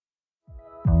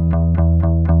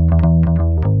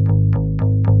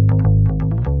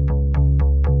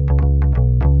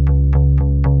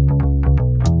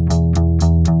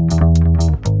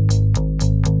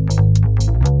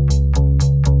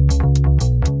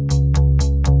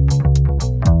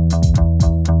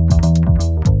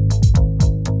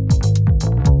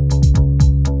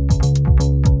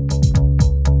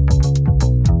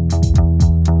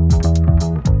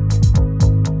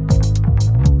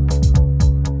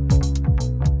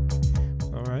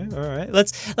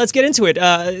Let's get into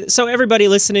it. So everybody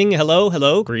listening,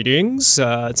 hello, greetings.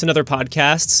 It's another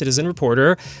podcast, Citizen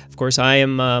Reporter. Of course, I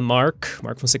am Mark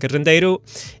Fonseca Rendeiro.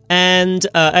 And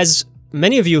as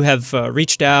many of you have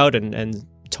reached out and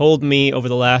told me over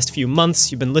the last few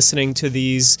months, you've been listening to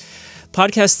these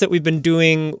podcasts that we've been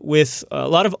doing with a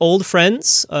lot of old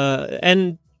friends.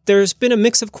 And there's been a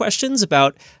mix of questions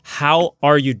about how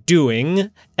are you doing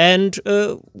and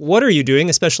what are you doing,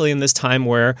 especially in this time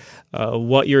where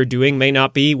what you're doing may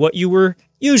not be what you were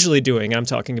usually doing. I'm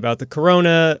talking about the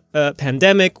corona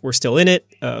pandemic. We're still in it.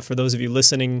 For those of you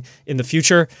listening in the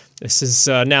future, this is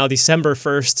now December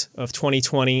 1st of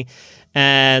 2020.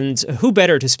 And who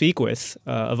better to speak with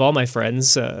of all my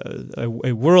friends, a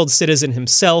world citizen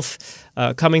himself,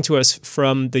 coming to us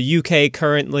from the UK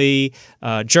currently,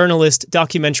 journalist,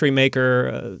 documentary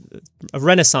maker, a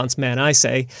Renaissance man, I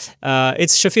say.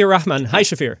 It's Shafir Rahman. Hi,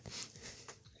 Shafir.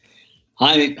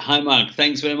 Hi, Mark.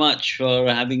 Thanks very much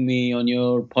for having me on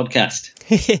your podcast.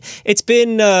 It's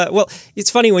been, well,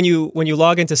 it's funny when you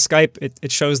log into Skype,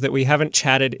 it shows that we haven't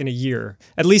chatted in a year,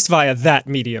 at least via that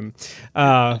medium.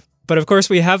 But of course,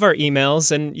 we have our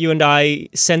emails and you and I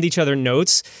send each other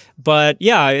notes. But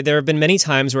yeah, there have been many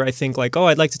times where I think like, oh,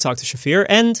 I'd like to talk to Shafir.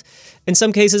 And in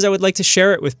some cases, I would like to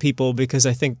share it with people because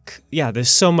I think, yeah, there's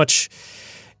so much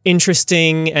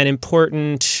interesting and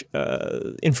important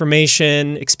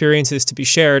information, experiences to be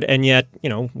shared. And yet, you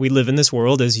know, we live in this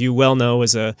world, as you well know,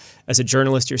 as a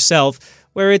journalist yourself,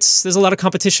 where there's a lot of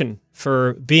competition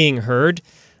for being heard.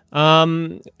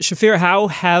 Shafir, how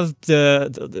have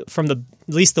from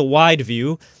at least the wide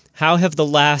view, how have the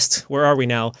last, where are we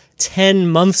now, 10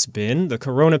 months been, the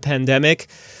corona pandemic,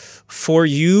 for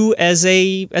you as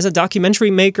a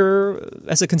documentary maker,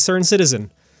 as a concerned citizen?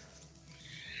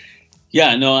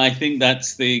 Yeah, no, I think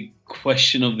that's the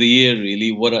question of the year,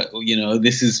 really.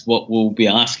 This is what we'll be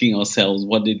asking ourselves.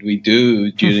 What did we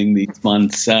do during these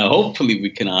months? Hopefully we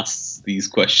can ask these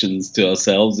questions to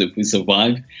ourselves if we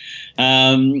survive.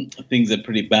 Things are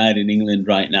pretty bad in England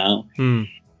right now.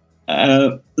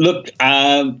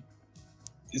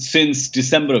 Since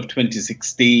December of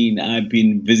 2016, I've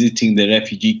been visiting the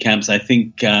refugee camps. I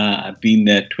think I've been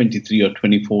there 23 or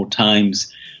 24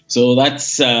 times. So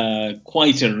that's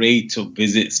quite a rate of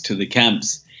visits to the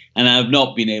camps. And I've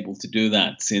not been able to do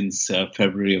that since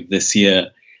February of this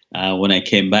year when I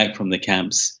came back from the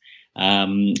camps.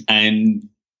 But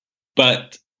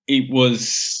it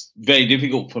was very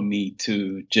difficult for me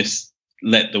to just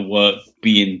let the work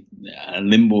be in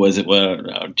limbo, as it were,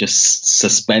 or just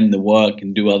suspend the work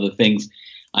and do other things.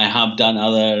 I have done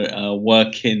other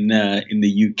work in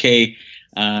the UK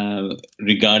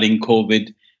regarding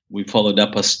COVID. We followed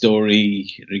up a story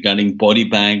regarding body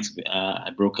bags. I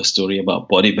broke a story about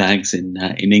body bags in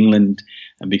England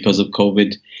because of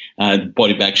COVID,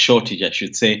 body bag shortage, I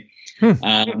should say.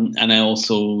 And I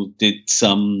also did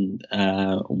some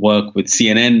work with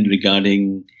CNN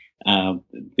regarding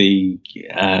the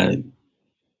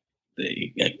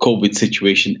COVID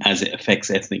situation as it affects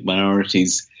ethnic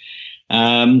minorities.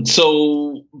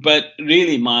 But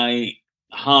really, my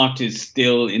heart is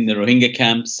still in the Rohingya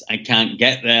camps. I can't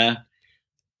get there.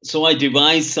 So I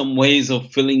devised some ways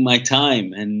of filling my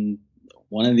time. And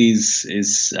one of these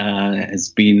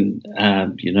has been,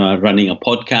 running a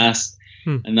podcast.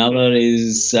 Another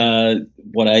is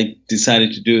what I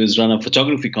decided to do is run a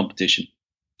photography competition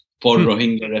for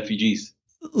Rohingya refugees.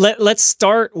 Let's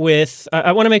start with,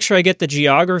 I want to make sure I get the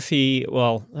geography,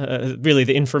 really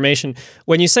the information.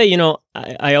 When you say, until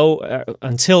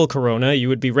Corona, you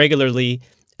would be regularly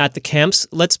at the camps.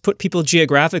 Let's put people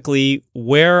geographically,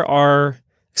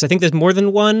 because I think there's more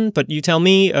than one, but you tell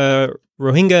me,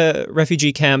 Rohingya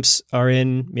refugee camps are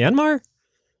in Myanmar?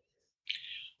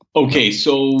 Okay,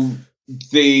 so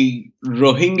the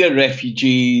Rohingya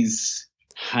refugees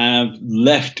have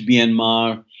left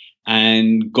Myanmar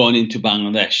and gone into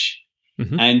Bangladesh.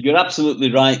 And you're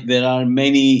absolutely right. There are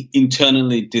many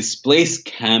internally displaced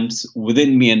camps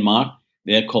within Myanmar.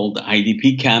 They're called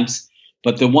IDP camps.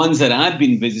 But the ones that I've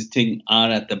been visiting are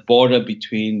at the border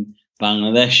between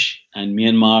Bangladesh and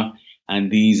Myanmar. And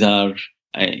these are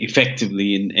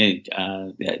effectively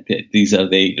these are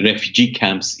the refugee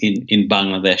camps in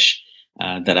Bangladesh.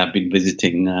 that I've been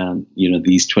visiting,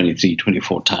 these 23,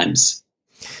 24 times.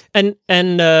 And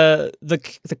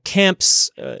the camps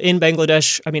in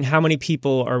Bangladesh, I mean, how many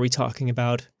people are we talking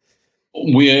about?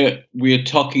 We're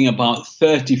talking about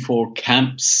 34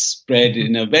 camps spread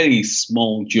in a very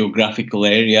small geographical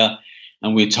area,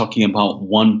 and we're talking about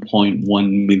 1.1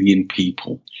 million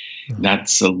people. Mm-hmm.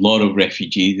 That's a lot of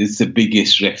refugees. It's the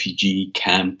biggest refugee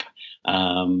camp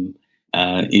in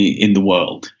the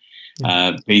world.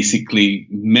 Basically,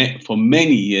 for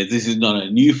many years, this is not a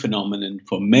new phenomenon.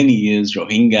 For many years,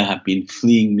 Rohingya have been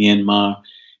fleeing Myanmar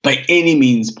by any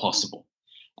means possible.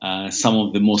 Some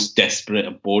of the most desperate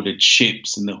aboarded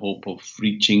ships in the hope of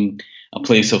reaching a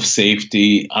place of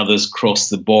safety. Others cross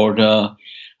the border,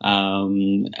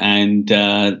 and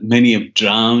many have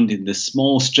drowned in the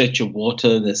small stretch of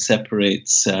water that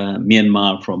separates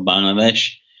Myanmar from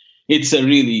Bangladesh. It's a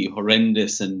really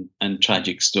horrendous and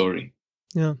tragic story.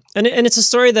 Yeah, and it's a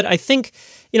story that I think,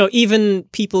 even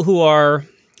people who are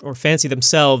or fancy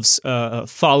themselves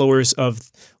followers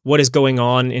of what is going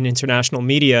on in international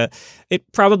media, it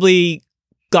probably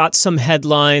got some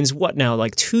headlines. What now?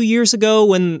 Like 2 years ago,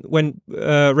 when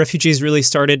refugees really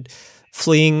started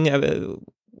fleeing.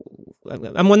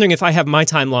 I'm wondering if I have my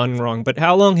timeline wrong, but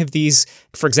how long have these,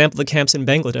 for example, the camps in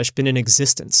Bangladesh, been in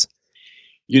existence?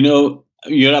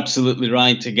 You're absolutely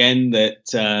right again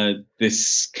that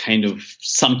this kind of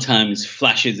sometimes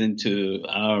flashes into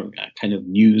our kind of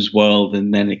news world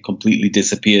and then it completely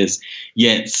disappears.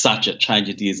 Yet such a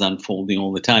tragedy is unfolding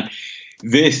all the time.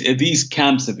 These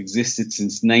camps have existed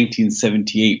since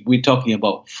 1978. We're talking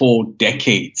about 4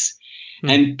 decades.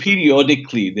 And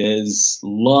periodically there's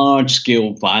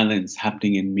large-scale violence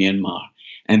happening in Myanmar.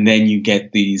 And then you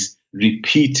get these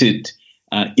repeated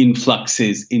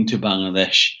influxes into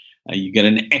Bangladesh. You get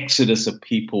an exodus of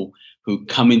people who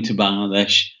come into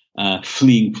Bangladesh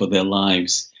fleeing for their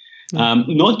lives.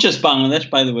 Not just Bangladesh,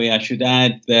 by the way, I should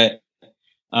add that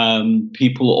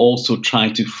people also try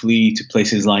to flee to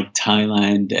places like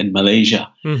Thailand and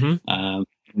Malaysia. Mm-hmm.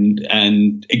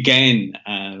 And again,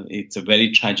 it's a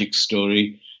very tragic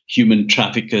story. Human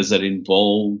traffickers are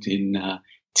involved in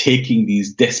taking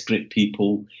these desperate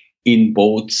people in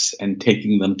boats and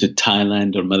taking them to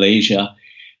Thailand or Malaysia.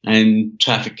 And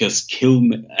traffickers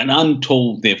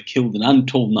they've killed an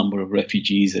untold number of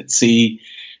refugees at sea.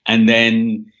 And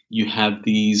then you have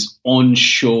these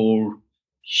onshore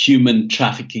human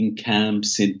trafficking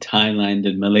camps in Thailand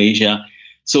and Malaysia.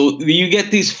 So you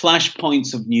get these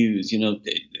flashpoints of news.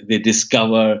 They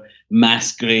discover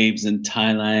mass graves in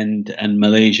Thailand and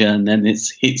Malaysia, and then it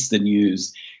hits the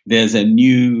news. There's a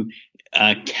new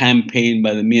campaign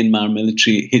by the Myanmar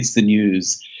military, it hits the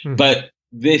news. But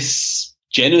this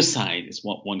genocide is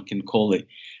what one can call it,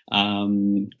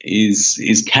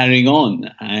 is carrying on,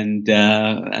 and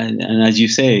as you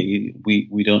say,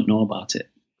 we don't know about it.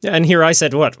 Yeah, and here I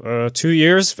said 2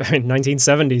 years,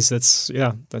 1970s.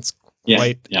 That's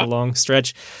quite a long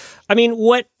stretch. I mean,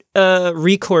 what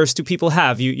recourse do people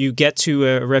have? You get to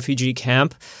a refugee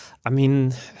camp. I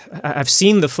mean, I've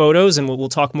seen the photos, and we'll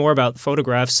talk more about the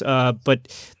photographs. But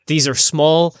these are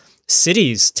small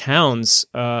cities, towns,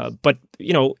 but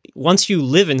once you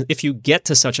live if you get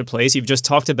to such a place, you've just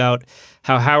talked about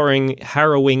how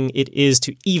harrowing it is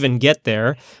to even get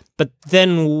there. But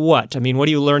then what? I mean, what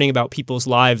are you learning about people's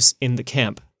lives in the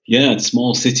camp? Yeah,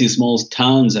 small cities, small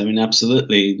towns. I mean,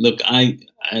 absolutely. Look,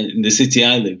 in the city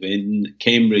I live in,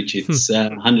 Cambridge, it's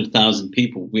 100,000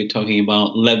 people. We're talking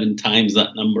about 11 times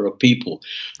that number of people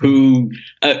who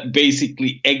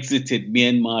basically exited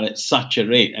Myanmar at such a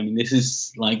rate. I mean, this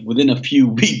is like within a few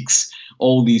weeks,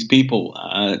 all these people,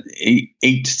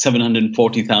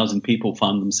 740,000 people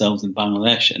found themselves in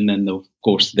Bangladesh. And then, of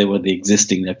course, there were the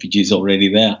existing refugees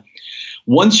already there.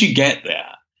 Once you get there,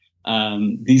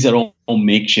 these are all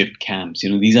makeshift camps.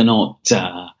 These are not,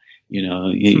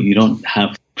 you don't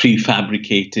have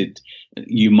prefabricated.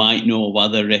 You might know of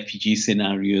other refugee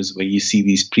scenarios where you see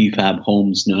these prefab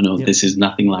homes. No, This is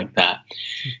nothing like that.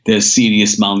 There's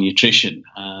serious malnutrition.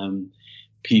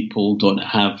 People don't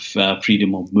have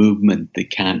freedom of movement. They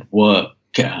can't work.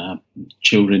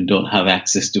 Children don't have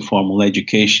access to formal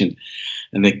education.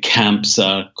 And the camps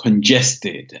are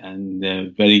congested and they're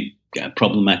very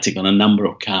problematic on a number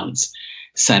of counts.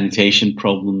 Sanitation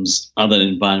problems, other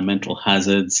environmental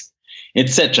hazards,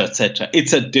 etc., etc.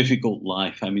 It's a difficult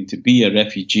life. I mean, to be a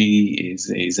refugee is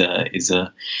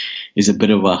a bit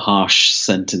of a harsh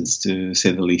sentence, to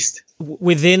say the least.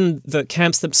 Within the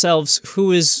camps themselves,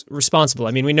 who is responsible?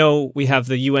 I mean, we know we have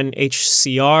the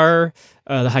UNHCR,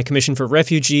 the High Commission for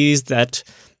Refugees, that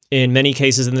in many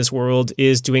cases in this world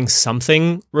is doing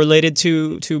something related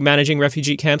to managing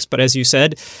refugee camps. But as you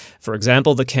said, for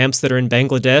example, the camps that are in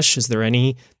Bangladesh, is there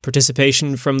any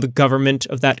participation from the government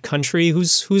of that country?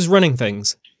 Who's running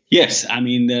things? Yes, I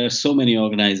mean, there are so many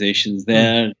organizations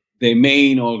there. The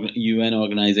main UN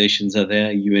organizations are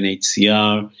there: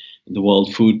 UNHCR, the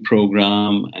World Food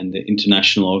Programme, and the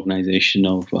International Organization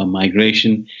of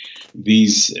Migration.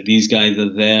 These guys are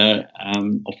there.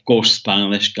 Of course,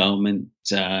 Bangladesh government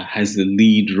has the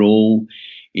lead role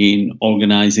in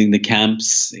organizing the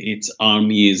camps. Its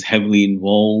army is heavily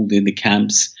involved in the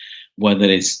camps, whether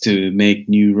it's to make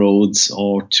new roads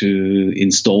or to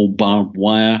install barbed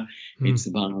wire. It's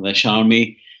the Bangladesh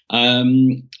army.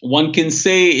 One can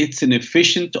say it's an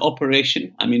efficient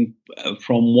operation. I mean,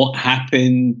 from what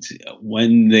happened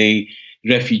when the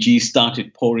refugees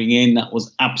started pouring in, that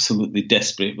was absolutely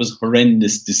desperate. It was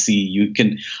horrendous to see. You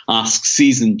can ask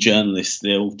seasoned journalists;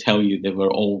 they'll tell you they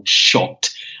were all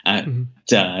shocked at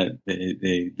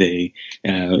the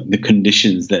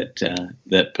conditions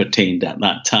that pertained at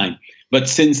that time. But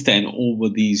since then, over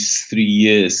these 3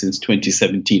 years, since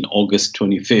 2017, August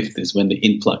 25th is when the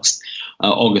influx,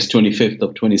 August 25th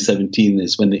of 2017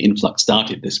 is when the influx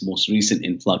started, this most recent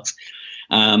influx.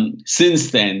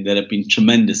 Since then, there have been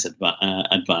tremendous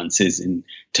advances in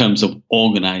terms of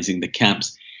organizing the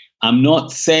camps. I'm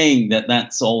not saying that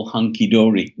that's all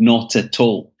hunky-dory, not at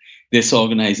all. This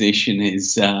organization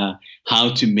is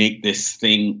how to make this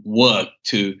thing work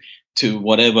to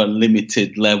whatever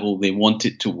limited level they want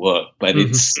it to work, but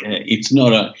it's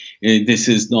not this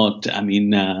is not, I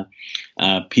mean,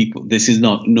 people, this is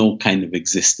not no kind of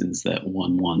existence that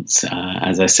one wants.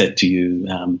 As I said to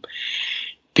you,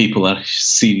 people are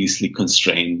seriously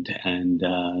constrained,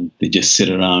 and they just sit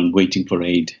around waiting for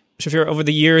aid. Shafir, over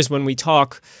the years when we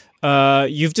talk,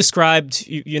 you've described,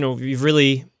 you've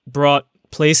really brought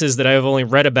places that I've only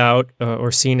read about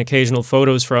or seen occasional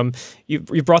photos from. You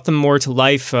brought them more to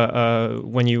life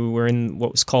when you were in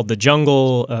what was called the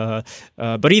jungle.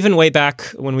 But even way back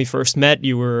when we first met,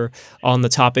 you were on the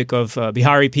topic of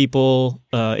Bihari people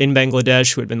in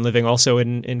Bangladesh who had been living also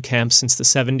in camps since the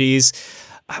 70s.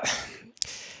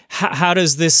 How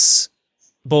does this,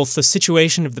 both the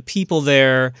situation of the people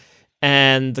there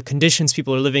and the conditions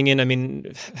people are living in, I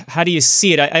mean, how do you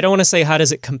see it? I don't want to say how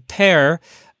does it compare,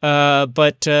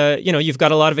 but you've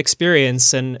got a lot of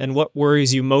experience, and what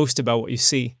worries you most about what you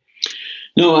see?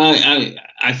 No,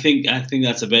 I think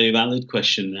that's a very valid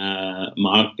question,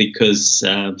 Mark, because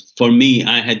for me,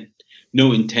 I had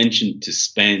no intention to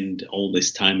spend all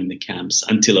this time in the camps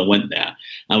until I went there.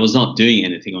 I was not doing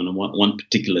anything on one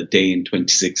particular day in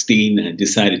 2016. I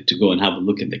decided to go and have a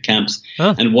look at the camps,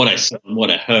 and what I saw and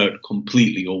what I heard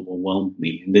completely overwhelmed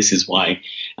me. And this is why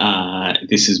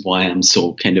I'm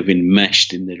so kind of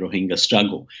enmeshed in the Rohingya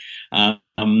struggle.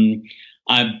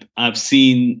 I've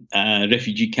seen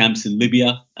refugee camps in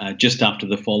Libya just after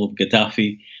the fall of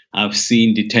Gaddafi. I've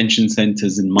seen detention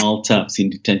centers in Malta. I've seen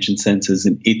detention centers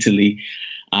in Italy.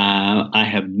 I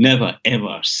have never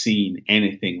ever seen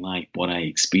anything like what I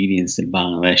experienced in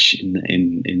Bangladesh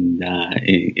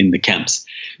in the camps.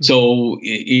 So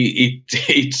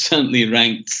it certainly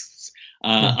ranks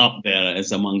up there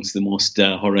as amongst the most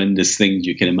horrendous things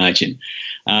you can imagine.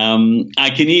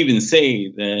 I can even say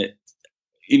that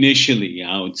initially,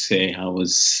 I would say I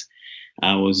was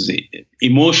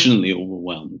emotionally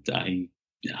overwhelmed. I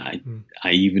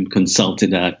even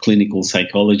consulted a clinical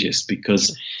psychologist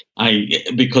because I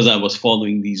was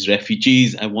following these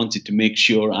refugees. I wanted to make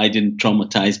sure I didn't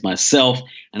traumatize myself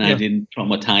and I didn't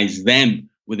traumatize them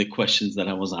with the questions that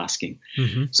I was asking.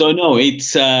 Mm-hmm. So no, it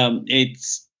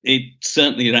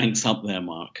certainly ranks up there,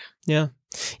 Mark. Yeah,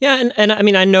 and I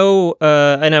mean, I know,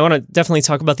 and I want to definitely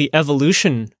talk about the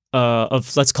evolution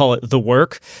of, let's call it, the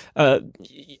work.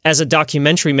 As a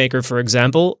documentary maker, for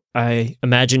example, I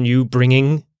imagine you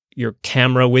bringing your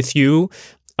camera with you.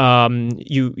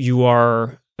 You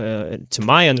are, to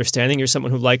my understanding, you're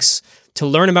someone who likes to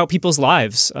learn about people's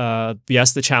lives.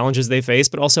 Yes, the challenges they face,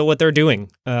 but also what they're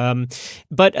doing.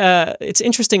 But it's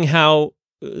interesting how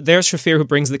there's Shafir who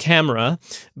brings the camera,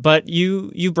 but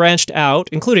you branched out,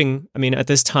 including, I mean, at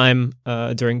this time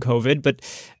during COVID, but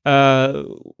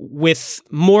with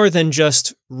more than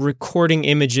just recording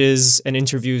images and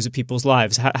interviews of people's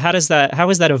lives. How has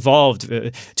that evolved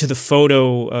to the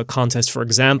photo contest, for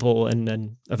example, and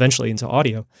then eventually into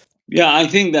audio? Yeah, I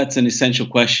think that's an essential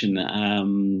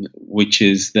question, which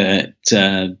is that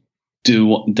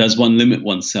does one limit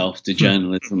oneself to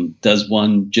journalism? Does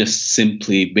one just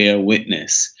simply bear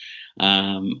witness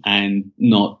and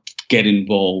not get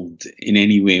involved in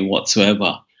any way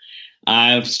whatsoever?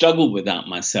 I've struggled with that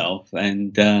myself,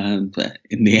 and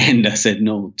in the end, I said,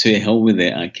 "No, to hell with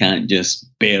it. I can't just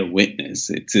bear witness.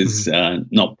 It is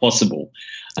not possible."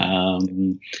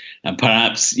 And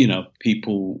perhaps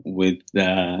people with who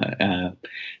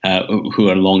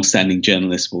are long-standing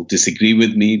journalists will disagree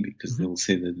with me because they will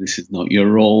say that this is not your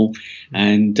role.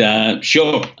 And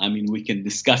sure, I mean, we can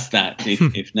discuss that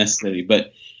if necessary,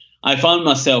 but I found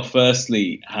myself,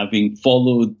 firstly, having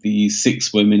followed the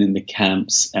 6 women in the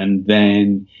camps, and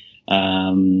then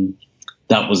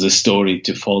that was a story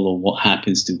to follow what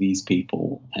happens to these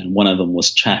people. And one of them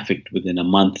was trafficked within a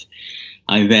month.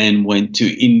 I then went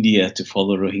to India to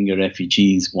follow Rohingya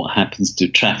refugees, what happens to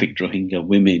trafficked Rohingya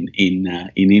women in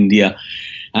India.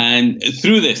 And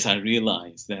through this, I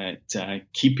realized that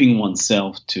keeping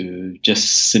oneself to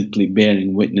just simply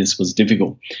bearing witness was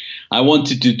difficult. I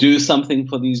wanted to do something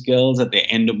for these girls at the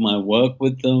end of my work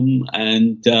with them.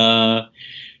 And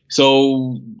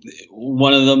so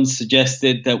one of them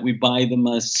suggested that we buy them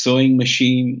a sewing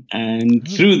machine. And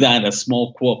through that, a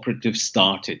small cooperative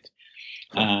started.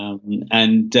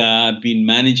 And I've been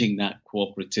managing that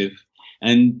cooperative.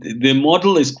 And the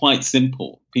model is quite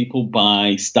simple. People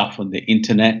buy stuff on the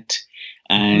internet,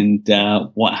 and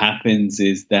what happens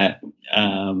is that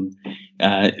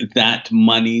that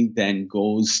money then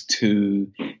goes to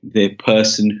the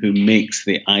person who makes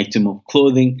the item of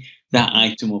clothing. That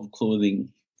item of clothing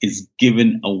is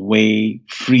given away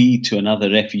free to another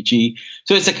refugee.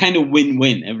 So it's a kind of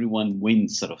win-win, everyone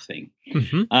wins sort of thing.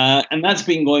 And that's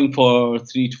been going for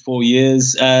 3 to 4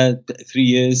 years, 3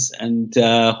 years, and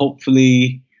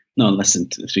hopefully, no, less than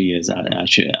 3 years. I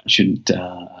shouldn't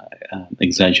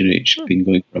exaggerate. It's been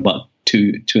going for about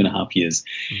 2.5 years.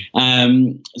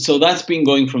 So that's been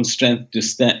going from strength to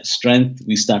strength.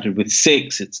 We started with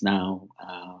 6. It's now,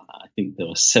 I think there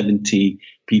are 70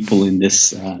 people in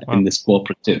this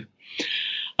cooperative.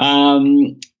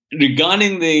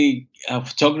 Regarding the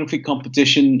photography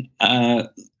competition,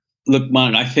 look,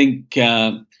 Mark, I think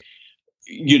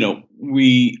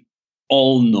we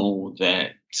all know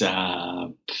that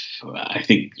I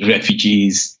think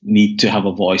refugees need to have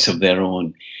a voice of their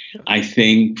own. I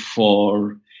think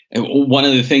one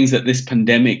of the things that this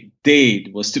pandemic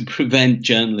did was to prevent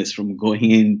journalists from going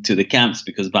into the camps,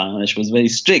 because Bangladesh was very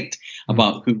strict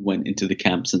about who went into the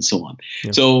camps and so on.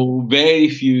 Yeah. So very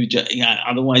few,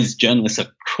 otherwise journalists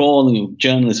are crawling,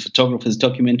 photographers,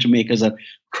 documentary makers are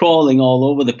crawling all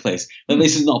over the place. But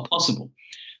this is not possible.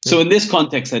 So in this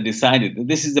context, I decided that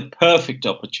this is the perfect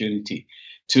opportunity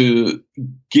to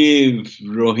give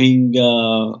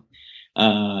Rohingya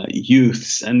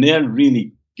youths, and they're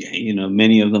really,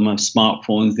 many of them have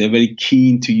smartphones. They're very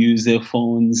keen to use their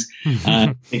phones,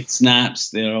 take snaps.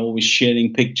 They're always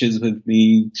sharing pictures with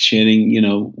me, sharing,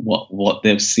 what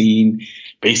they've seen,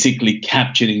 basically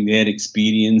capturing their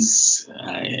experience,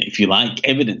 if you like,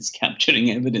 capturing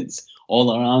evidence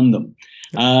all around them.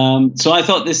 So I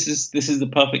thought this is the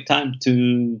perfect time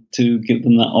to give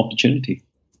them that opportunity.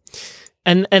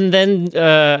 And then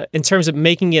in terms of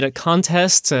making it a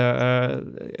contest, I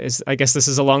guess this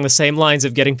is along the same lines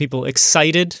of getting people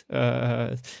excited,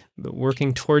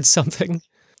 working towards something.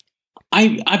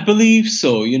 I believe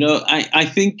so. I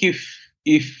think if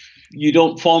you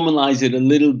don't formalize it a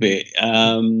little bit,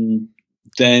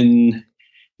 then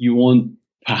you won't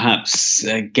perhaps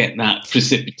get that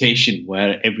precipitation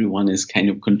where everyone is kind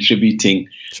of contributing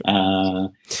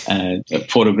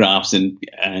photographs and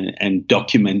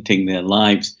documenting their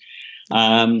lives.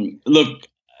 Look,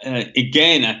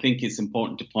 again, I think it's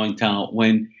important to point out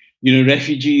when,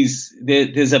 refugees,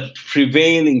 there's a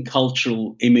prevailing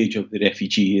cultural image of the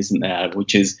refugee, isn't there,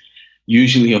 which is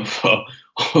usually of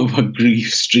a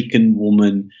grief-stricken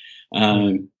woman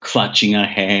clutching her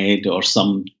head, or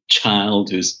some child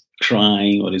who's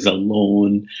crying or is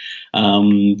alone.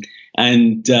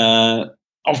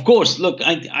 Of course, look,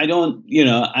 I don't,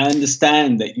 I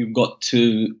understand that you've got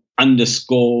to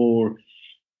underscore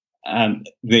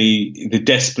the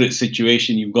desperate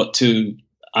situation. You've got to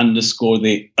underscore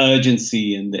the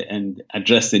urgency and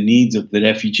address the needs of the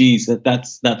refugees.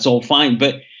 That's all fine.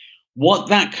 But what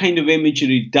that kind of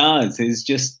imagery does is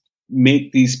just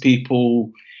make these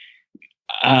people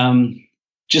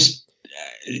just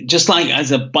like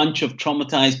as a bunch of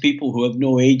traumatized people who have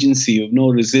no agency, who have no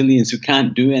resilience, who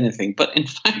can't do anything. But in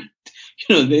fact,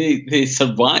 they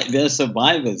survive. They're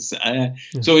survivors.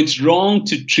 So it's wrong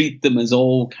to treat them as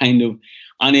all kind of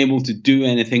unable to do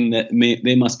anything. That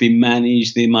they must be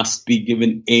managed. They must be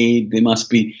given aid. They must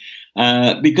be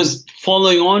because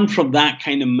following on from that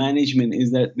kind of management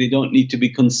is that they don't need to be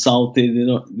consulted.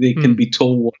 They can be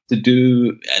told what to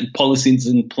do, and policies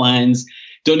and plans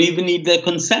don't even need their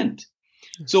consent.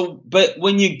 So, but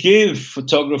when you give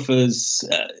photographers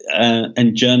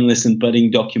and journalists and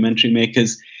budding documentary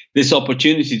makers this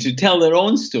opportunity to tell their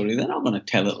own story, they're not going to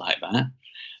tell it like that.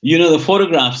 You know, the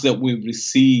photographs that we've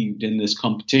received in this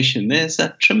competition, there's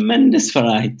a tremendous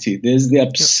variety. There's the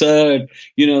absurd,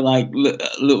 you know, like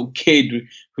little kid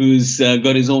who's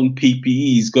got his own PPE.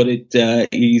 He's got it.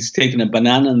 He's taken a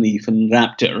banana leaf and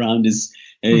wrapped it around his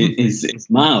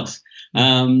mouth.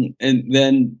 And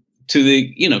then to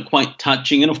the, you know, quite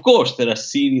touching. And of course, there are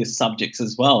serious subjects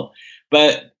as well.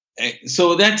 But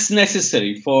so that's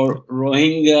necessary for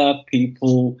Rohingya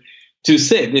people to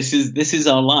say, this is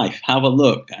our life, have a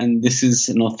look. And this is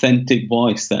an authentic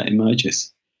voice that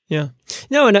emerges. Yeah.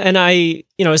 No, and I,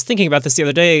 you know, I was thinking about this the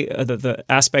other day, the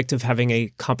aspect of having a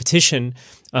competition.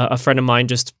 A friend of mine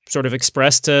just sort of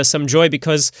expressed some joy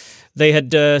because they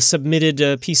had submitted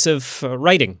a piece of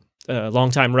writing, a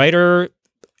longtime writer,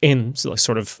 in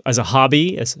sort of as a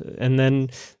hobby, and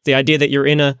then the idea that you're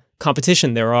in a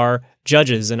competition, there are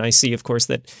judges, and I see, of course,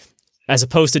 that as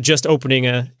opposed to just opening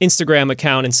an Instagram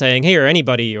account and saying, "Hey, or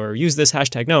anybody," or use this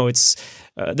hashtag. No, it's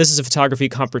this is a photography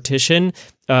competition.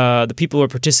 The people who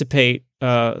participate,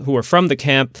 who are from the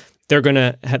camp, there's going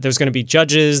to be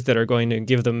judges that are going to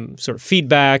give them sort of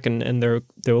feedback, and there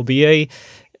will be a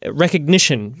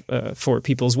recognition for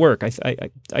people's work.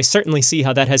 I certainly see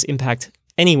how that has impact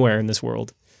anywhere in this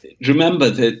world. Remember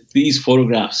that these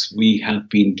photographs we have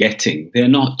been getting, they're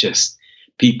not just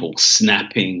people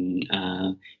snapping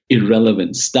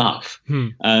irrelevant stuff.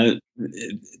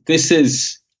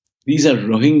 These are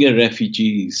Rohingya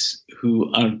refugees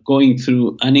who are going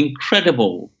through an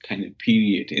incredible kind of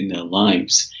period in their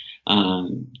lives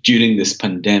during this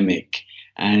pandemic,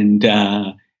 and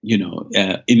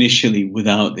initially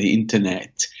without the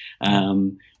internet,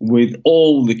 with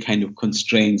all the kind of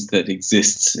constraints that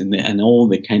exists and all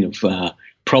the kind of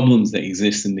problems that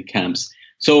exist in the camps.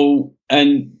 So,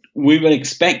 and we were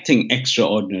expecting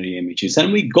extraordinary images,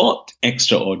 and we got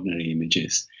extraordinary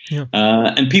images. Yeah.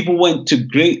 And people went to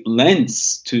great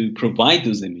lengths to provide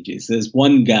those images. There's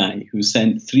one guy who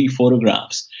sent 3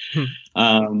 photographs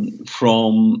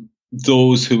from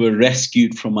those who were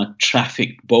rescued from a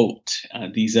trafficked boat.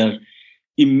 These are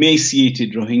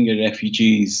emaciated Rohingya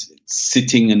refugees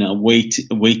sitting and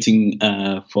waiting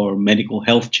for medical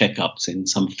health checkups in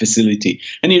some facility.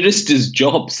 And he risked his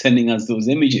job sending us those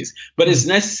images. But it's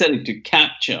necessary to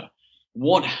capture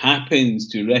what happens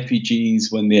to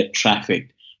refugees when they're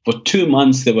trafficked. For 2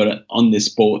 months, they were on this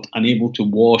boat, unable to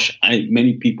wash.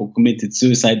 Many people committed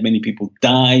suicide. Many people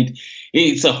died.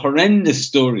 It's a horrendous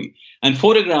story. And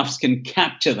photographs can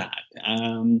capture that.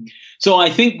 So I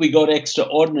think we got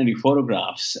extraordinary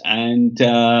photographs. And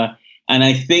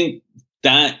I think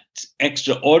that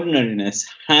extraordinariness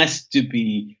has to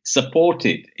be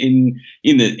supported in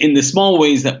the small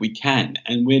ways that we can.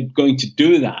 And we're going to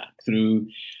do that through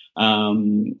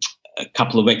a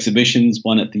couple of exhibitions,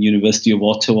 one at the University of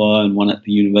Ottawa and one at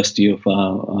the University of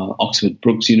Oxford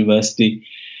Brookes University.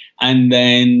 And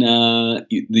then the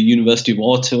University of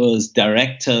Ottawa's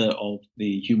director of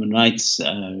the Human Rights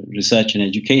Research and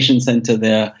Education Centre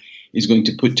there is going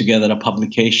to put together a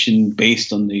publication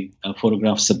based on the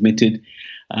photographs submitted.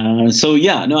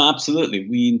 Absolutely.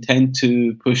 We intend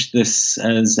to push this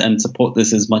and support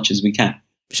this as much as we can.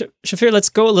 Shafir, let's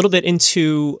go a little bit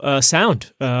into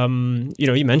sound.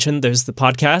 You mentioned there's the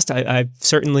podcast. I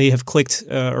certainly have clicked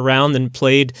around and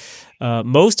played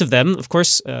most of them. Of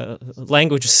course,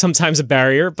 language is sometimes a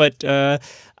barrier, but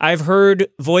I've heard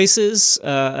voices.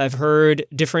 I've heard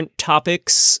different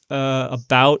topics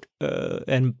about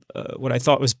and what I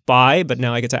thought was by, but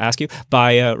now I get to ask you,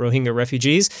 by Rohingya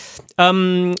refugees.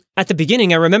 At the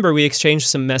beginning, I remember we exchanged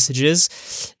some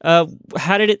messages.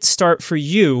 How did it start for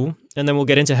you? And then we'll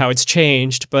get into how it's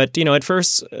changed. But, at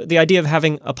first, the idea of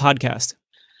having a podcast.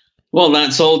 Well,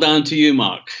 that's all down to you,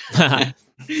 Mark.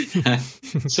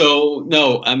 So,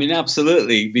 no, I mean,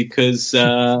 absolutely, because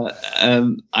I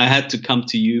had to come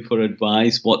to you for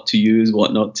advice, what to use,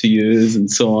 what not to use,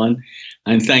 and so on.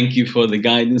 And thank you for the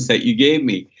guidance that you gave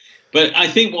me. But I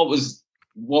think what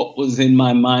was in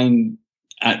my mind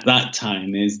at that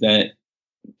time is that,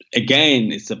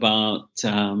 again, it's about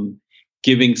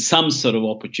giving some sort of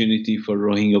opportunity for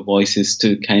Rohingya voices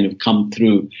to kind of come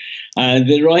through.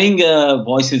 The Rohingya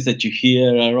voices that you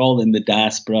hear are all in the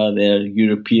diaspora. They're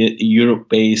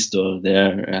Europe-based or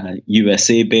they're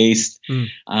USA-based.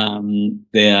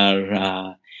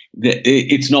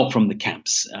 It's not from the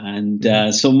camps.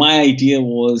 And so my idea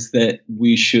was that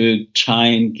we should try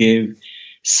and give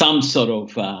some sort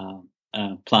of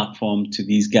platform to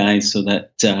these guys so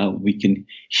that we can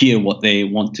hear what they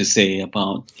want to say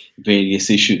about various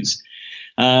issues.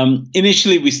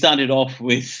 Initially, we started off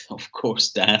with, of course,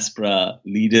 diaspora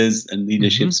leaders and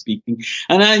leadership speaking.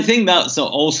 And I think that's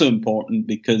also important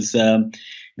because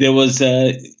there was,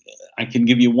 I can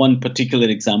give you one particular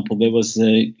example. There was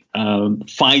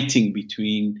fighting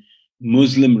between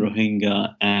Muslim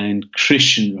Rohingya and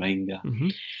Christian Rohingya.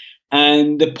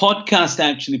 And the podcast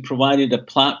actually provided a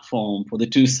platform for the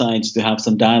two sides to have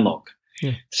some dialogue.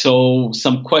 Yeah. So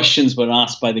some questions were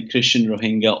asked by the Christian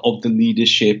Rohingya of the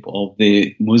leadership of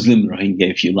the Muslim Rohingya,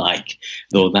 if you like,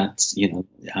 though that's,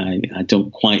 I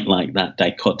don't quite like that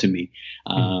dichotomy.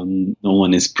 No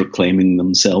one is proclaiming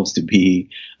themselves to be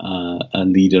a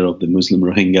leader of the Muslim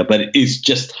Rohingya, but it is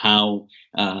just how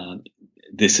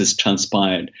this has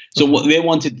transpired. So what they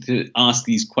wanted to ask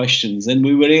these questions, and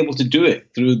we were able to do it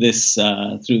through this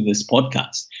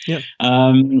podcast. Yeah.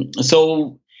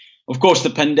 So, of course, the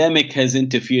pandemic has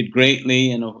interfered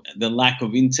greatly, and the lack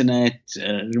of internet.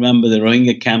 Remember, the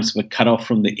Rohingya camps were cut off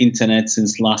from the internet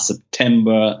since last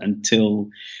September until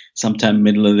sometime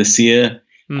middle of this year.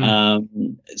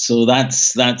 So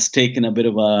that's taken a bit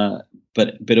of a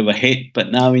hit,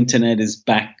 but now internet is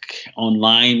back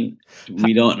online.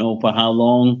 We don't know for how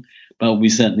long, but we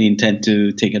certainly intend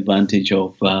to take advantage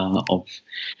of the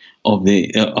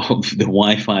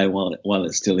Wi-Fi while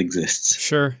it still exists.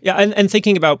 Sure, yeah, and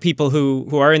thinking about people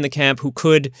who are in the camp who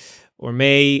could or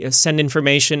may send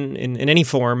information in any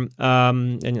form,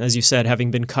 and as you said,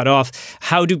 having been cut off,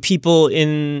 how do people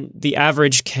in the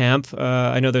average camp,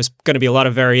 I know there's going to be a lot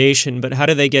of variation, but how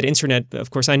do they get internet? Of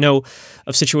course, I know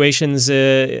of situations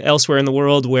elsewhere in the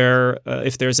world where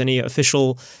if there's any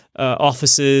official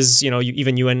offices,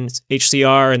 even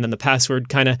UNHCR, and then the password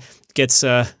kind of gets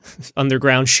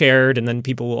underground shared, and then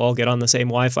people will all get on the same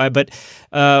Wi-Fi. But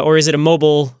or is it a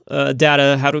mobile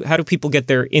data? How do people get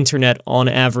their internet on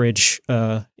average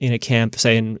in a camp,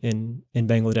 say in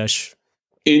Bangladesh?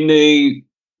 In the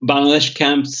Bangladesh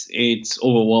camps, it's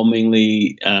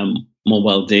overwhelmingly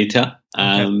mobile data.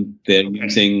 They're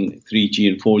using 3G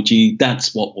and 4G.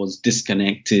 That's what was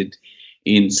disconnected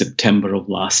in September of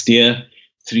last year.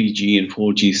 3G and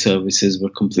 4G services were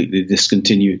completely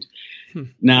discontinued.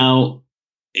 Now,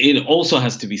 it also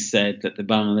has to be said that the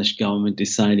Bangladesh government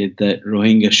decided that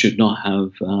Rohingya should not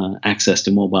have access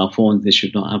to mobile phones. They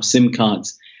should not have SIM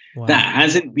cards. Wow. That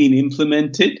hasn't been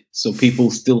implemented, so people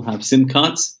still have SIM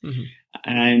cards.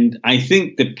 And I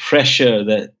think the pressure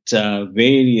that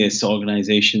various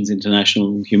organizations,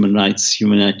 international human rights,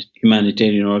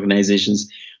 humanitarian organizations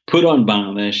put on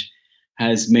Bangladesh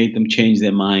has made them change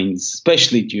their minds,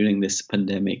 especially during this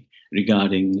pandemic,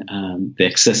 regarding the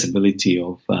accessibility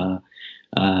of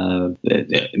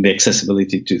the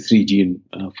accessibility to 3G and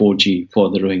 4G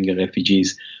for the Rohingya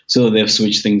refugees. So they've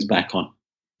switched things back on.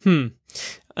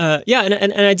 Yeah,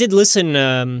 and I did listen,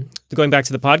 going back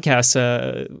to the podcast,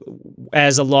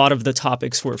 as a lot of the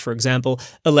topics were, for example,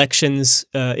 elections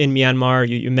in Myanmar.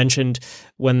 You mentioned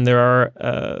when there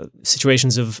are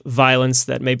situations of violence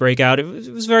that may break out. It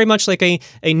was very much like a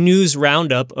news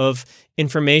roundup of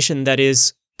information that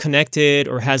is connected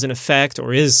or has an effect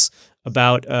or is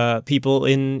about people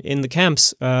in the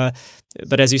camps.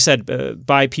 But as you said,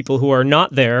 by people who are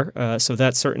not there. So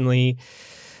that certainly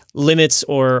limits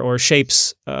or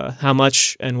shapes how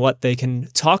much and what they can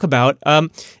talk about.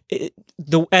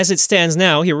 As it stands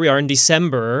now, here we are in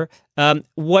December.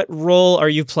 What role are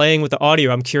you playing with the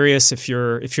audio? I'm curious if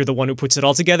you're the one who puts it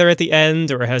all together at the end,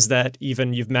 or has that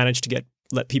even you've managed to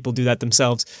let people do that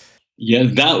themselves? Yeah,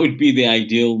 that would be the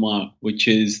ideal, Mark, which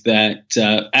is that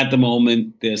at the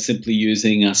moment they're simply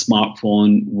using a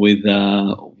smartphone with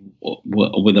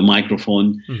a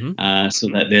microphone, so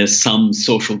that there's some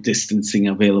social distancing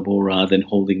available rather than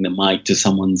holding the mic to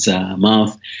someone's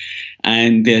mouth.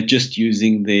 And they're just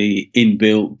using the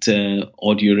inbuilt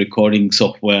audio recording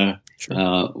software,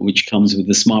 which comes with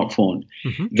the smartphone.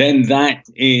 Then that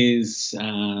is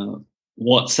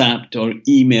WhatsApped or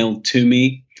emailed to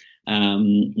me.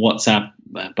 WhatsApp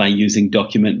by using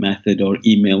document method or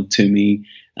email to me.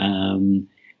 And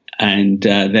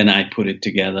then I put it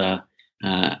together,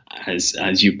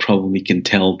 as you probably can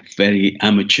tell, very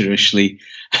amateurishly.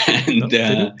 And,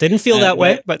 didn't feel that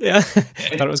way, but yeah, I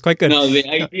thought it was quite good. No,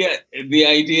 the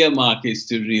idea, Mark, is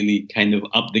to really kind of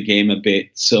up the game a bit.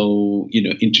 So,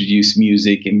 introduce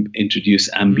music, introduce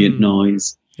ambient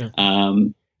noise,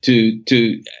 and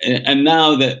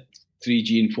now that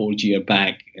 3G and 4G are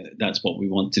back, that's what we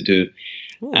want to do.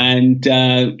 Ooh. And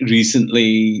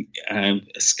recently,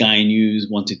 Sky News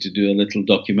wanted to do a little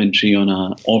documentary on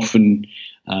an orphan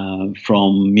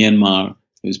from Myanmar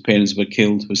whose parents were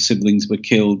killed, whose siblings were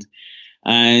killed.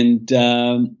 And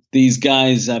these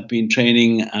guys have been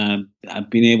training, have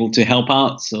been able to help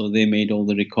out. So they made all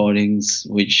the recordings,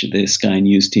 which the Sky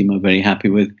News team are very happy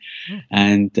with.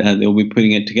 And they'll be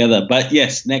putting it together. But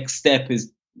yes, next step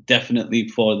is definitely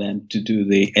for them to do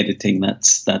the editing.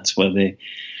 That's where the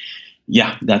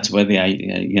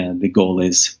the goal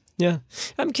is. Yeah,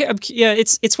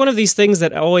 it's one of these things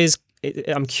that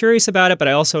I'm curious about it, but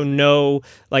I also know,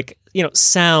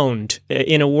 sound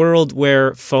in a world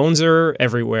where phones are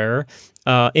everywhere.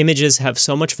 Images have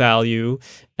so much value,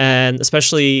 and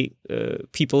especially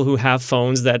people who have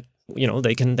phones that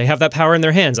they have that power in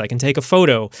their hands. I can take a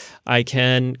photo, I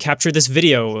can capture this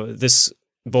video,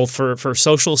 both for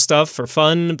social stuff, for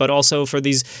fun, but also for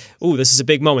these. This is a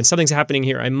big moment. Something's happening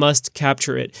here. I must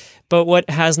capture it. But what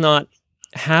has not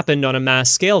happened on a mass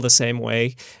scale the same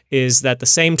way is that the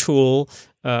same tool,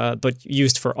 but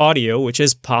used for audio, which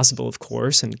is possible, of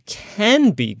course, and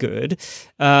can be good,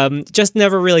 just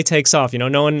never really takes off.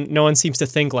 No one seems to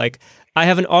think like, I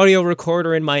have an audio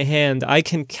recorder in my hand, I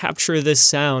can capture this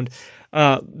sound,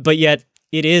 but yet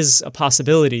it is a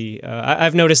possibility.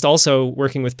 I've noticed also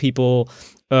working with people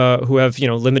who have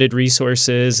limited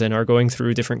resources and are going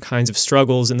through different kinds of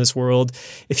struggles in this world.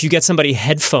 If you get somebody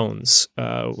headphones,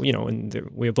 and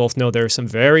we both know there are some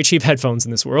very cheap headphones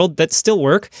in this world that still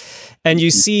work, and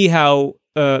you see how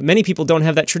many people don't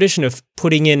have that tradition of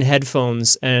putting in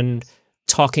headphones and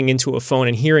talking into a phone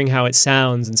and hearing how it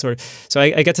sounds, and so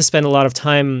I get to spend a lot of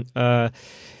time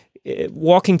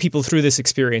walking people through this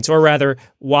experience, or rather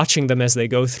watching them as they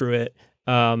go through it.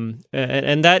 And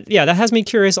that has me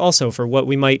curious also for what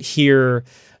we might hear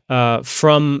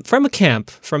from a camp,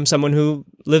 from someone who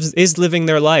is living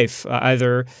their life,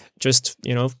 either just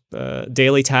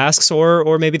daily tasks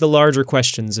or maybe the larger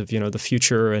questions of the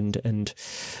future and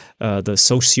the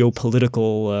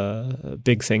socio-political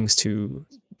big things to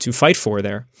fight for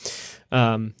there.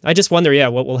 I just wonder,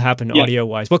 what will happen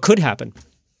audio-wise? What could happen?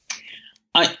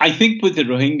 I think with the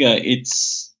Rohingya,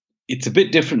 it's a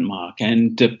bit different, Mark,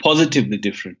 and positively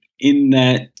different in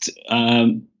that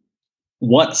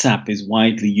WhatsApp is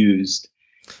widely used.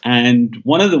 And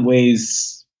one of the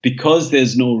ways, because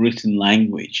there's no written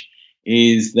language,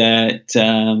 is that,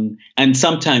 and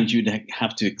sometimes you'd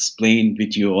have to explain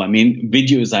video. I mean,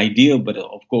 video is ideal, but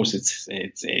of course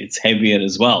it's heavier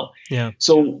as well. Yeah.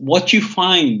 So what you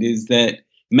find is that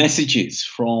messages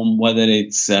from whether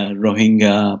it's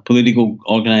Rohingya political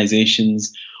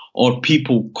organizations or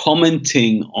people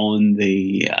commenting on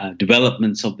the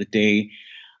developments of the day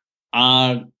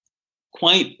are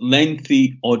quite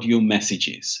lengthy audio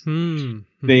messages.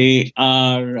 They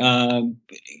are,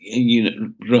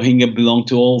 Rohingya belong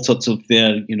to all sorts of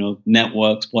their,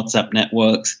 networks, WhatsApp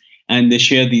networks, and they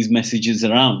share these messages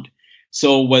around.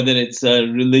 So whether it's a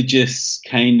religious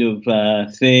kind of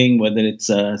thing, whether it's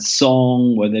a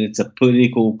song, whether it's a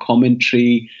political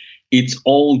commentary, it's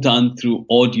all done through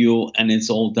audio and it's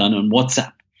all done on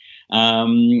WhatsApp.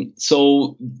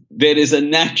 So there is a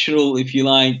natural, if you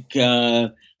like,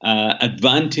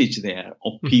 advantage there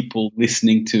of people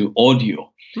listening to audio.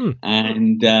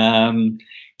 And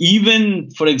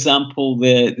even, for example,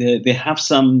 they have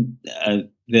some,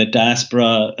 the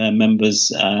diaspora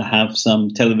members have some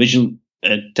television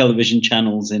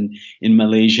channels in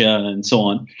Malaysia and so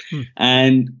on.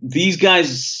 And these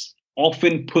guys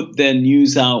often put their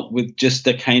news out with just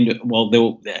a kind of,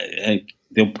 they'll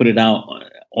put it out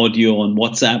audio on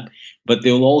WhatsApp, but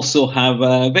they'll also have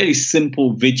a very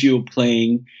simple video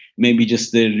playing, maybe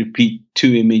just they repeat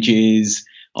 2 images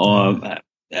or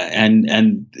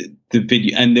and the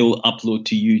video, and they'll upload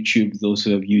to YouTube, those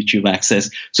who have YouTube access.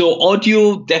 So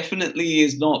audio definitely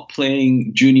is not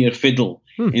playing junior fiddle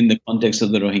in the context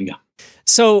of the Rohingya.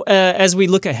 So as you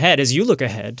look ahead,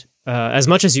 as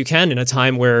much as you can in a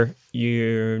time where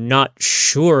you're not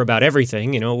sure about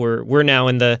everything, we're now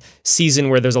in the season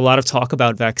where there's a lot of talk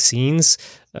about vaccines.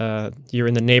 You're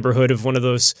in the neighborhood of one of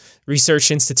those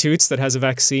research institutes that has a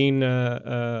vaccine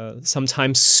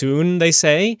sometime soon, they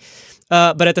say.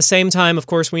 But at the same time, of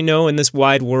course, we know in this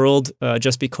wide world,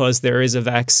 just because there is a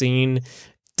vaccine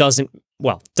doesn't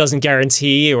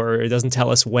guarantee, or it doesn't tell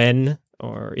us when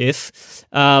or if.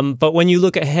 But when you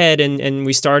look ahead, and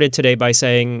we started today by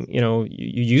saying, you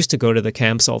used to go to the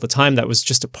camps all the time. That was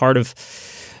just a part of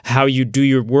how you do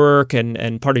your work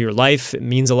and part of your life. It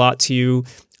means a lot to you.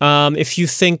 If you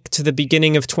think to the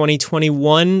beginning of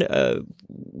 2021,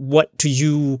 what do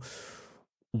you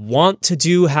want to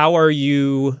do? How are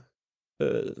you...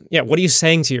 what are you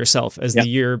saying to yourself as the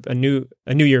year, a new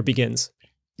year begins?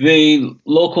 The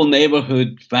local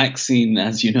neighborhood vaccine,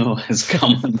 as you know, has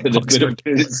come under a bit of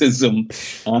criticism.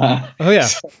 So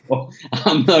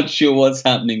I'm not sure what's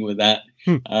happening with that.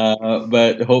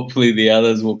 but hopefully the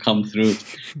others will come through.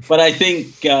 But I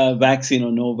think vaccine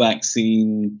or no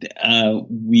vaccine,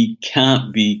 we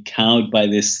can't be cowed by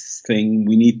this thing.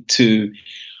 We need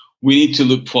to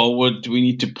look forward. We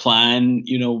need to plan.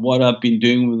 What I've been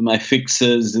doing with my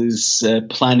fixers is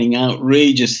planning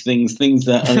outrageous things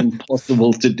that are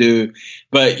impossible to do.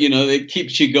 But, it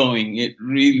keeps you going. It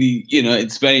really,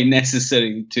 it's very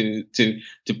necessary to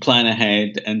plan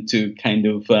ahead and to kind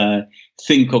of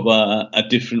think of a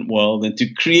different world and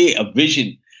to create a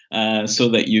vision so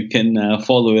that you can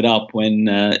follow it up when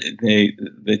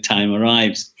the time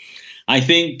arrives. I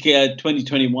think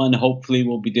 2021 hopefully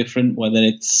will be different, whether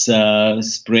it's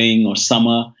spring or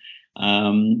summer.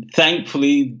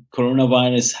 Thankfully,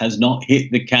 coronavirus has not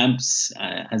hit the camps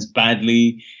as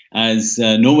badly as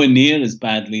nowhere near as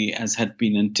badly as had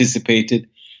been anticipated.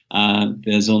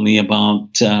 There's only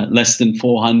about less than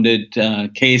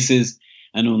 400 cases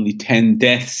and only 10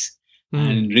 deaths.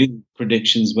 And really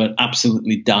predictions were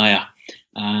absolutely dire.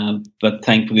 But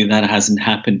thankfully that hasn't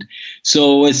happened.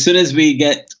 So as soon as we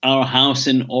get our house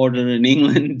in order in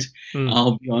England,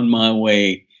 I'll be on my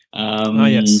way.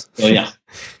 Yes. So yeah.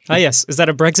 Yes. Is that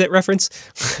a Brexit reference?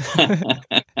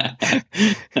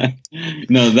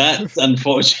 No, that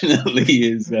unfortunately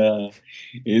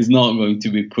is not going to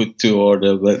be put to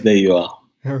order, but there you are.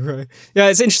 All right. Yeah,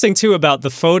 it's interesting too about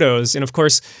the photos. And of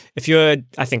course, if you had,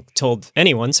 I think, told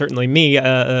anyone, certainly me,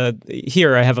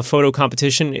 here I have a photo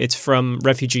competition. It's from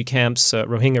refugee camps,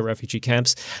 Rohingya refugee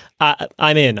camps.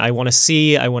 I'm in. I want to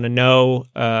see, I want to know.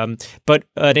 But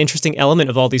an interesting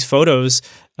element of all these photos,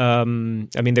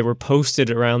 they were posted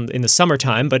around in the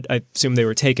summertime, but I assume they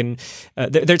were taken,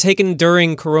 they're taken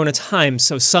during Corona time.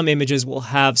 So some images will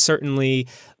have certainly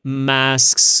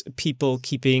masks, people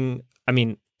keeping,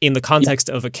 in the context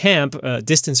of a camp,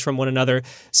 distance from one another.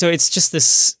 So it's just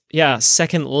this,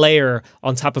 second layer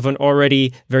on top of an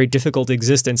already very difficult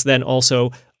existence. Then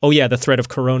also, the threat of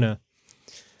corona.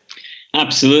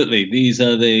 Absolutely. These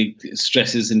are the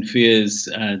stresses and fears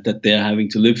that they're having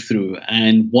to live through.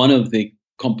 And one of the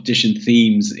competition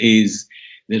themes is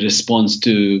the response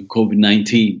to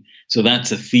COVID-19. So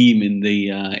that's a theme in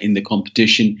the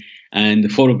competition. And the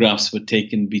photographs were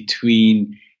taken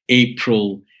between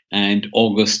April and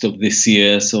August of this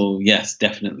year. So yes,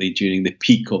 definitely during the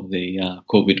peak of the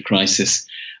COVID crisis,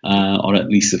 or at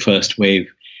least the first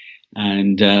wave.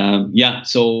 And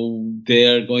so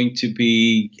they're going to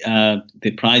be,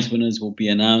 the prize winners will be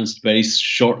announced very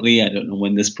shortly. I don't know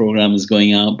when this program is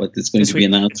going out, but it's going to be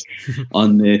announced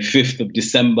on the 5th of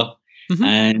December.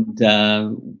 And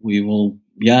we will,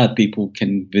 people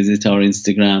can visit our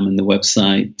Instagram and the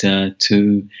website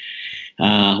to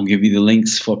I'll give you the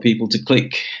links for people to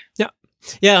click.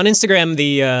 Yeah. On Instagram,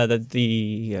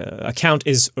 the account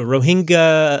is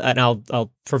Rohingya, and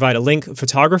I'll provide a link.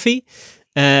 Photography,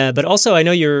 but also I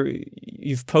know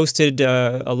you've posted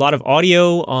a lot of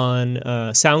audio on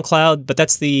SoundCloud, but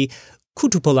that's the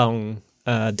Kutupalang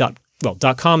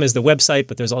 .com is the website,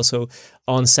 but there's also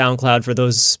on SoundCloud for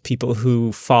those people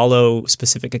who follow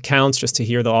specific accounts just to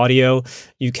hear the audio.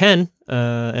 You can,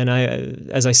 and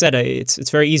as I said, it's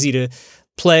very easy to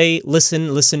play,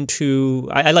 listen to.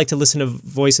 I like to listen to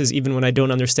voices even when I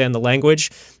don't understand the language.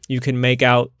 You can make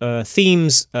out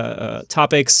themes,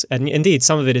 topics, and indeed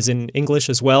some of it is in English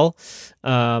as well.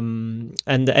 And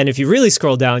if you really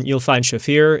scroll down, you'll find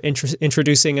Shafir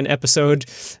introducing an episode.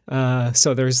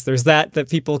 So there's that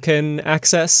people can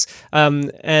access. I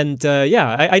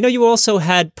know you also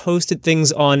had posted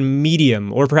things on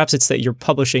Medium, or perhaps it's that you're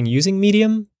publishing using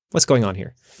Medium. What's going on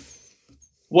here?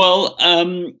 Well,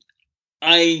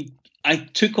 I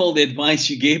took all the advice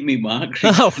you gave me, Mark.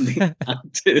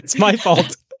 It's my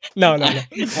fault. No.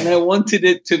 And I wanted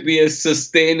it to be as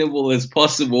sustainable as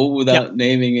possible without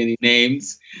naming any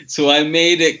names. So I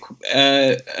made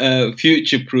it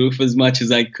future-proof as much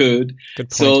as I could. Good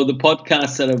point. So the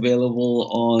podcasts are available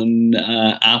on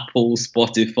Apple,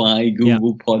 Spotify,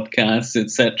 Google Podcasts,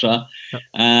 etc.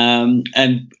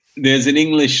 And there's an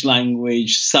English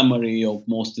language summary of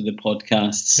most of the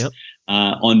podcasts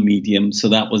on Medium. So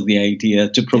that was the idea,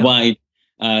 to provide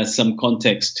some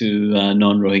context to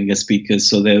non-Rohingya speakers,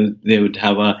 so they would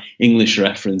have a English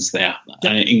reference there,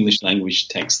 English language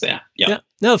text there.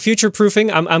 No, future-proofing.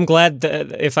 I'm glad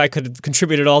that if I could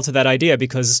contribute at all to that idea,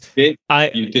 because you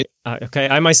did.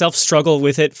 I myself struggle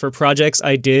with it for projects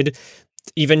I did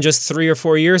even just 3 or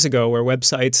 4 years ago, where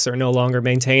websites are no longer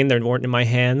maintained, they weren't in my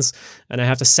hands, and I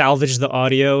have to salvage the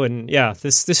audio. And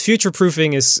this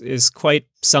future-proofing is quite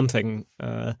something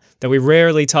that we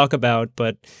rarely talk about,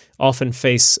 but often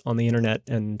face on the internet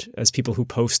and as people who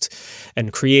post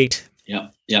and create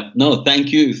Yeah. No,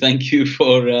 thank you. Thank you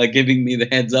for giving me the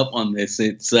heads up on this.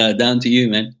 It's down to you,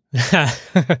 man.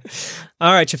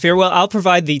 All right, Shafir. Well, I'll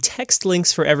provide the text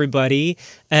links for everybody,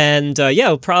 and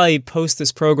we'll probably post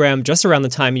this program just around the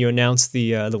time you announce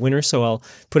the winner. So I'll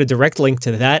put a direct link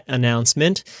to that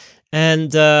announcement.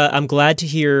 And I'm glad to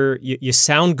hear you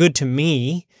sound good to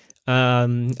me.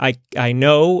 I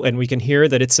know, and we can hear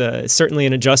that it's certainly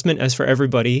an adjustment, as for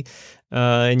everybody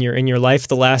in your life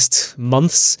the last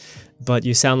months. But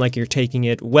you sound like you're taking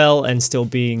it well and still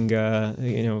being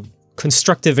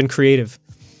constructive and creative.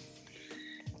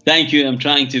 Thank you. I'm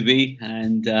trying to be.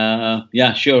 And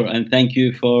sure. And thank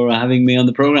you for having me on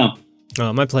the program.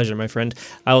 Oh, my pleasure, my friend.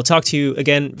 I will talk to you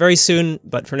again very soon.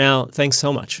 But for now, thanks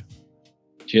so much.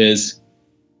 Cheers.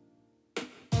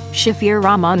 Shafir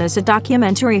Rahman is a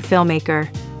documentary filmmaker,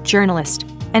 journalist,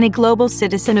 and a global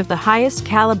citizen of the highest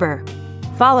caliber.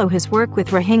 Follow his work with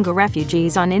Rohingya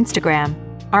refugees on Instagram,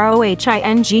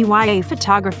 ROHINGYA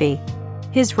Photography.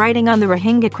 His writing on the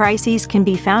Rohingya crises can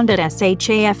be found at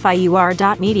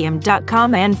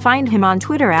shafir.medium.com and find him on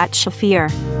Twitter at Shafir.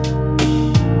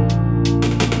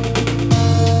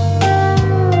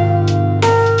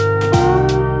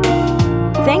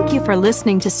 Thank you for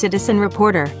listening to Citizen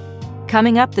Reporter.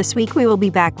 Coming up this week, we will be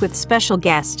back with special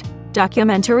guest,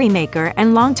 documentary maker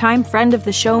and longtime friend of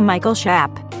the show, Michael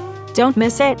Schaap. Don't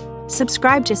miss it.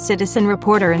 Subscribe to Citizen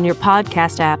Reporter in your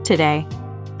podcast app today.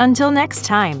 Until next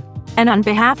time, and on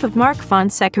behalf of Mark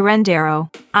Fonseca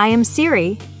Rendeiro, I am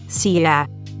Siri. See ya.